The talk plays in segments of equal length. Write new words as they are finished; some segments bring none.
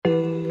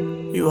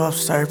You off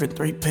serving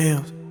 3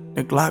 pills.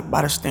 The Glock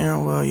by the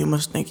steering wheel, you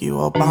must think you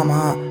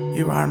Obama, huh?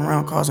 You riding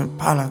around causing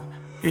problems.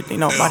 You think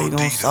nobody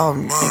gon' solve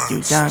him, you think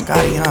you John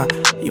Gotti, huh?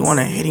 You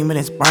wanna hit him in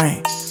his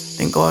brain,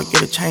 then go and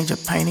get a change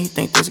of paint. He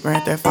think this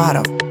Grand Theft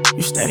Auto.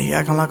 You steady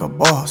acting like a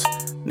boss.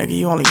 Nigga,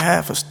 you only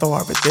half a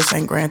store, but this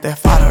ain't Grand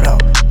Theft Auto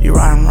though. You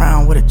riding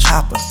around with a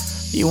chopper.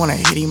 You wanna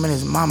hit him in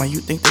his mama,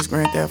 you think this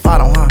Grand Theft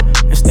Auto, huh?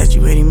 Instead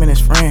you hit him in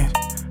his friends,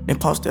 then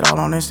post it all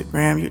on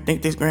Instagram, you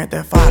think this Grand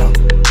Theft Auto.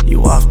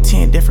 You off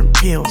 10 different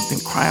pills, then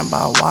crying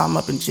about why I'm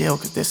up in jail,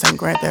 cause this ain't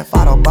Grand Theft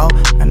Auto, bro.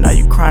 I know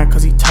you crying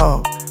cause he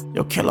told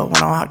your killer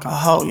went on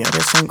alcohol, yeah,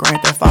 this ain't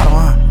Grand Theft Auto,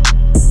 huh?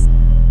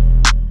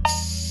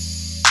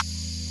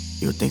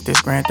 You think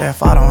this Grand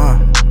Theft Auto, huh?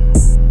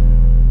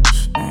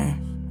 Shit.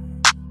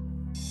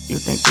 You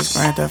think this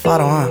Grand Theft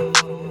Auto, huh?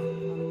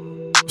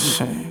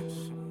 Shit.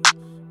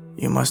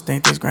 You must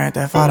think this Grand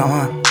Theft Auto,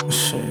 huh?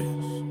 Shit.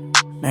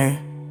 Nigga.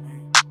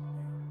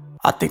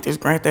 I think this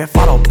Grand Theft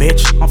Auto,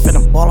 bitch. I'm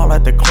finna ball out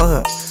at the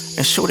club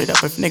and shoot it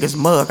up if niggas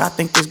mug. I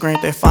think this Grand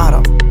Theft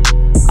Auto.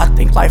 I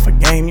think life a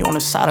game, you on the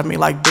side of me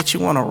like, bitch, you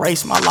wanna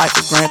race. My life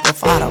is Grand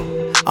Theft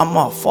Auto. I'm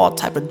off all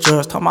type of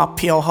judge, talking about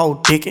P.O.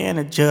 Ho, dick and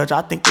a judge.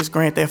 I think this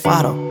Grand Theft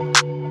Auto.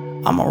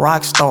 I'm a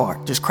rock star,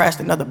 just crashed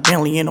another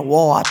Bentley in the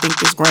wall. I think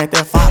this Grand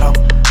Theft Auto.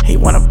 He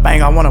wanna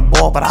bang, I wanna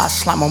ball, but I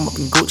slam him up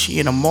in Gucci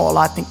in the mall.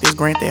 I think this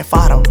Grand Theft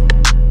Auto.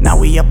 Now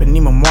we up in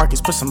Neiman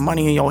Marcus, put some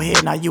money in your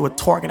head, now you a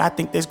target. I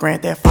think this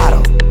Grand Theft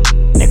Auto.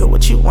 Nigga,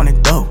 what you wanna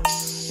do?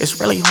 It's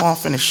really who I'm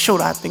finna shoot,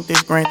 I think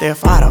this Grand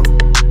Theft Auto.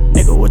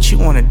 Nigga, what you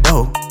wanna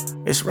do?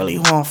 It's really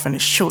who I'm finna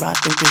shoot, I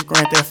think this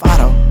Grand Theft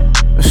Auto.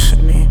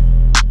 Shit, man.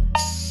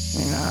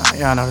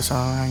 Y'all know the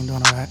song, I ain't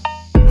doing all that.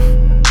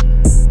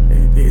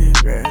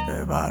 This Grand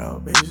Theft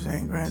Auto, bitches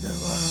ain't Grand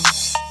Theft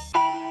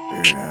Auto.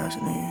 Weird ass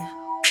niggas.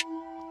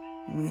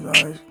 Niggas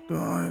always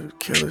doing all this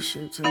killer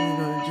shit till we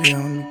go to jail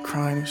and be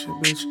crying and shit,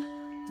 bitch.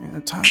 Ain't no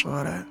time for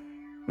all that.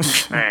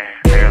 Man,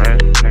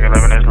 nigga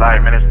living his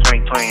life, man. It's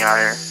 2020 out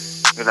here.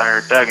 Niggas out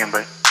here thugging,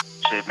 but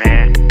shit,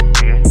 man.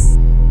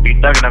 Nigga be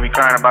thugging, I be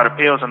crying about the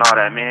pills and all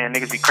that, man.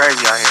 Niggas be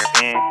crazy out here,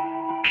 man.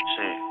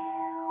 Shit.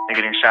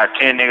 Nigga done shot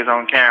 10 niggas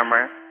on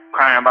camera,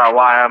 crying about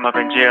why I'm up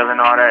in jail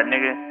and all that,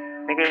 nigga.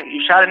 Nigga, you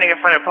shot a nigga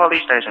in front of the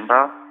police station,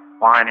 bro.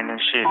 Whining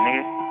and shit,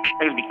 nigga.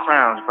 Niggas be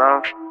clowns,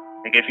 bro.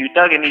 Nigga, if you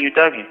thugging, then you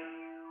thugging.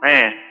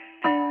 Man,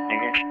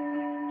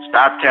 nigga,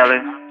 stop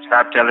telling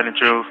the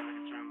truth.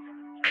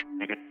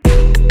 Nigga,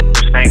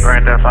 this ain't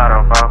Grand Theft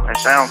Auto, bro. It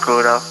sound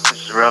cool though.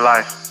 This is real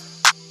life.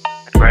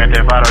 Grand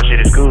Theft Auto shit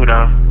is cool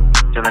though.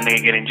 Till a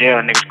nigga get in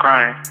jail, niggas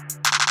crying.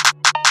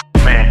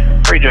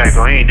 Man, free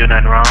Drakeo, he ain't do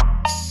nothing wrong.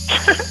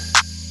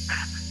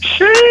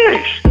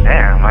 Sheesh.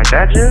 Damn, like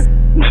that, Jug?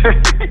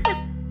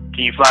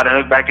 Can you fly the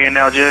hook back in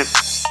now, Jug?